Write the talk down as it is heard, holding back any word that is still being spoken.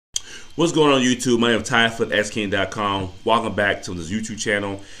What's going on YouTube? My name is TyFootXKing.com. Welcome back to this YouTube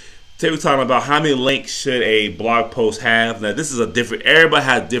channel. Today we're talking about how many links should a blog post have. Now this is a different, everybody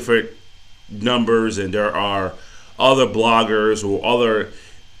has different numbers, and there are other bloggers or other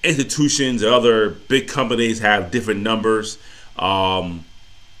institutions or other big companies have different numbers.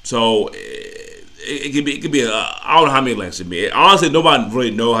 So it could be I don't know how many links it be. Honestly, nobody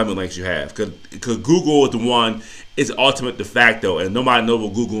really knows how many links you have because Google is the one. It's ultimate de facto, and nobody knows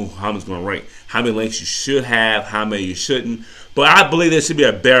what Google how many it's going to rank. How many links you should have, how many you shouldn't. But I believe there should be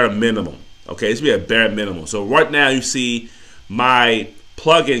a bare minimum. Okay, it should be a bare minimum. So right now you see my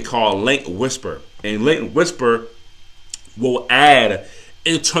plugin called Link Whisper, and Link Whisper will add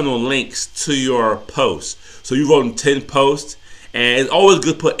internal links to your posts. So you wrote 10 posts, and it's always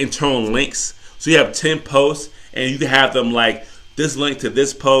good to put internal links. So you have 10 posts, and you can have them like this link to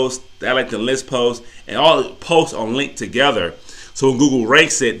this post, that link to this post, and all the posts are linked together. So when Google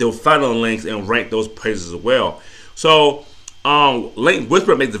ranks it, they'll find the links and rank those pages as well. So Link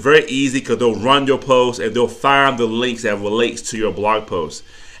Whisper makes it very easy because they'll run your post and they'll find the links that relates to your blog post.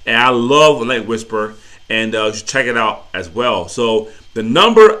 And I love Link Whisper, and you should check it out as well. So the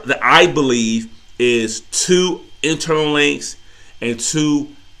number that I believe is 2 internal links and 2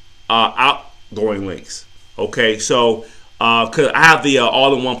 outgoing links. Okay, so because I have the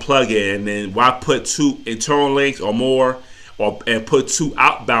all-in-one plugin, and then when I put 2 internal links or more, and put 2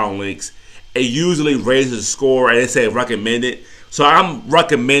 outbound links, it usually raises the score, and it says recommended. So I'm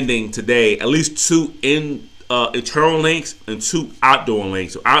recommending today at least 2 internal links and 2 outgoing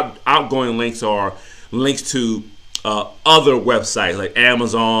links. So outgoing links are links to other websites like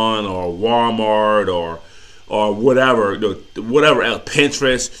Amazon or Walmart or whatever, whatever else,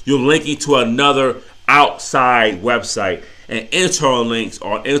 Pinterest. You're linking to another outside website, and internal links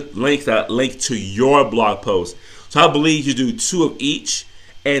are links that link to your blog post. So I believe you do 2 of each,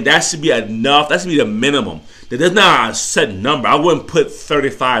 and that should be enough. That should be the minimum. There's not a set number. I wouldn't put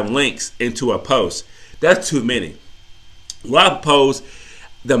 35 links into a post. That's too many. What I propose,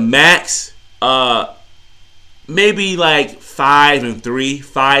 the max, maybe like 5 and 3,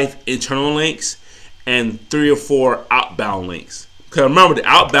 5 internal links and 3 or 4 outbound links. Because remember, the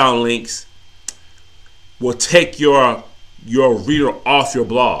outbound links will take your reader off your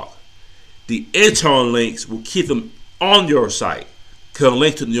blog. The internal links will keep them on your site, because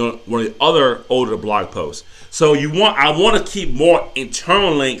link to one of the other older blog posts. So I want to keep more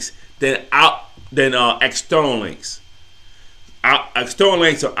internal links than external links. External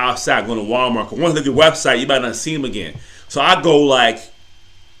links are outside, going to Walmart. Because once they do your website, you might not see them again. So I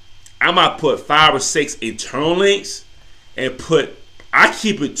might put 5 or 6 internal links, and I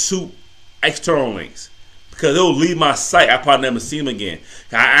keep it 2 external links. Because it'll leave my site, I probably never see them again.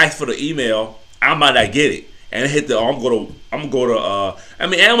 I ask for the email, I might not get it, and I'm gonna go to. I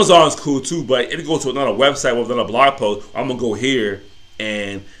mean, Amazon's cool too, but if you go to another website with another blog post, I'm gonna go here,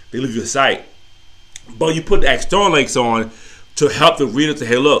 and they leave your site. But you put the external links on to help the reader to,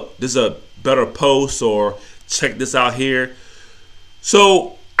 hey, look, this is a better post, or check this out here.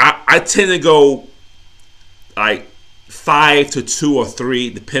 So I tend to go like 5 to 2 or 3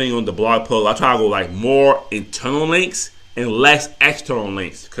 depending on the blog post. I try to go like more internal links and less external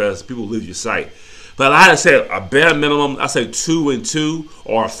links because people leave your site. But I had to say a bare minimum. I say 2 and 2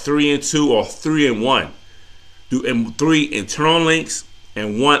 or 3 and 2 or 3 and 1. Do 3 internal links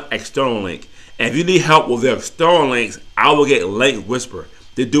and 1 external link. And if you need help with the external links, I will get Link Whisper.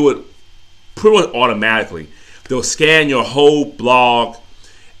 They do it pretty much automatically. They'll scan your whole blog,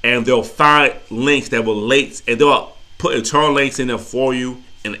 and they'll find links that relate, and they'll put internal links in there for you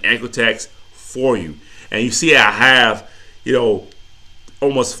and anchor text for you. And you see I have,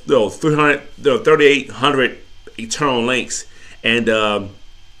 almost 3,800 internal links, and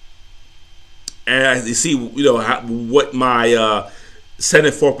as you see, what my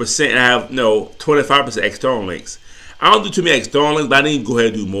 74%, I have 25% external links. I don't do too many external links, but I need to go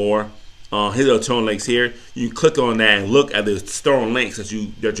ahead and do more. Here's the internal links here. You can click on that and look at the external links that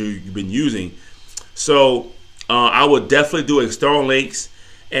you've been using. So I would definitely do external links,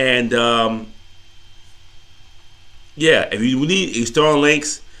 and yeah, if you need external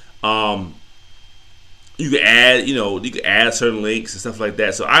links, you can add certain links and stuff like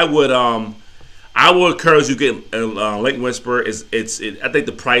that. So I would encourage you to get Link Whisper. I think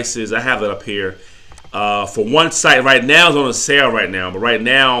the price is, I have it up here, for one site right now. It's on a sale right now, but right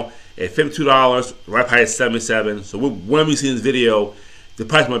now at $52, right price $77. So when we see this video, the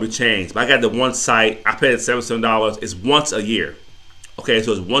price might be changed. But I got the one site. I paid $77. It's once a year. Okay,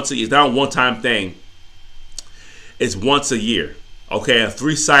 so it's once a year. It's not a one-time thing. It's once a year. Okay, and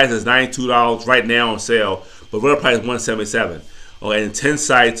 3 sites is $92 right now on sale, but real price is $177. Okay, and 10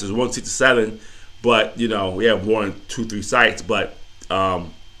 sites is 167, but you know we have more than 2-3 sites. But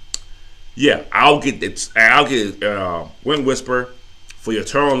yeah, I'll get Win Whisper for your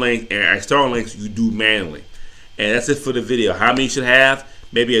internal links, and external links you do manually. And that's it for the video. How many you should have?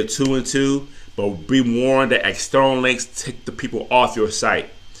 Maybe a 2 and 2, but be warned that external links take the people off your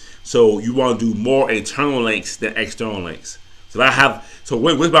site. So you want to do more internal links than external links. So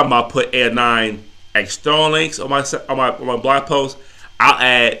Win Whisper, I'm about to put 8 or 9 external links on my blog post. I'll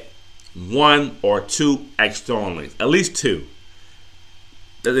add 1 or 2 external links, at least 2.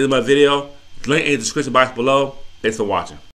 That's the end of my video. Link in the description box below. Thanks for watching.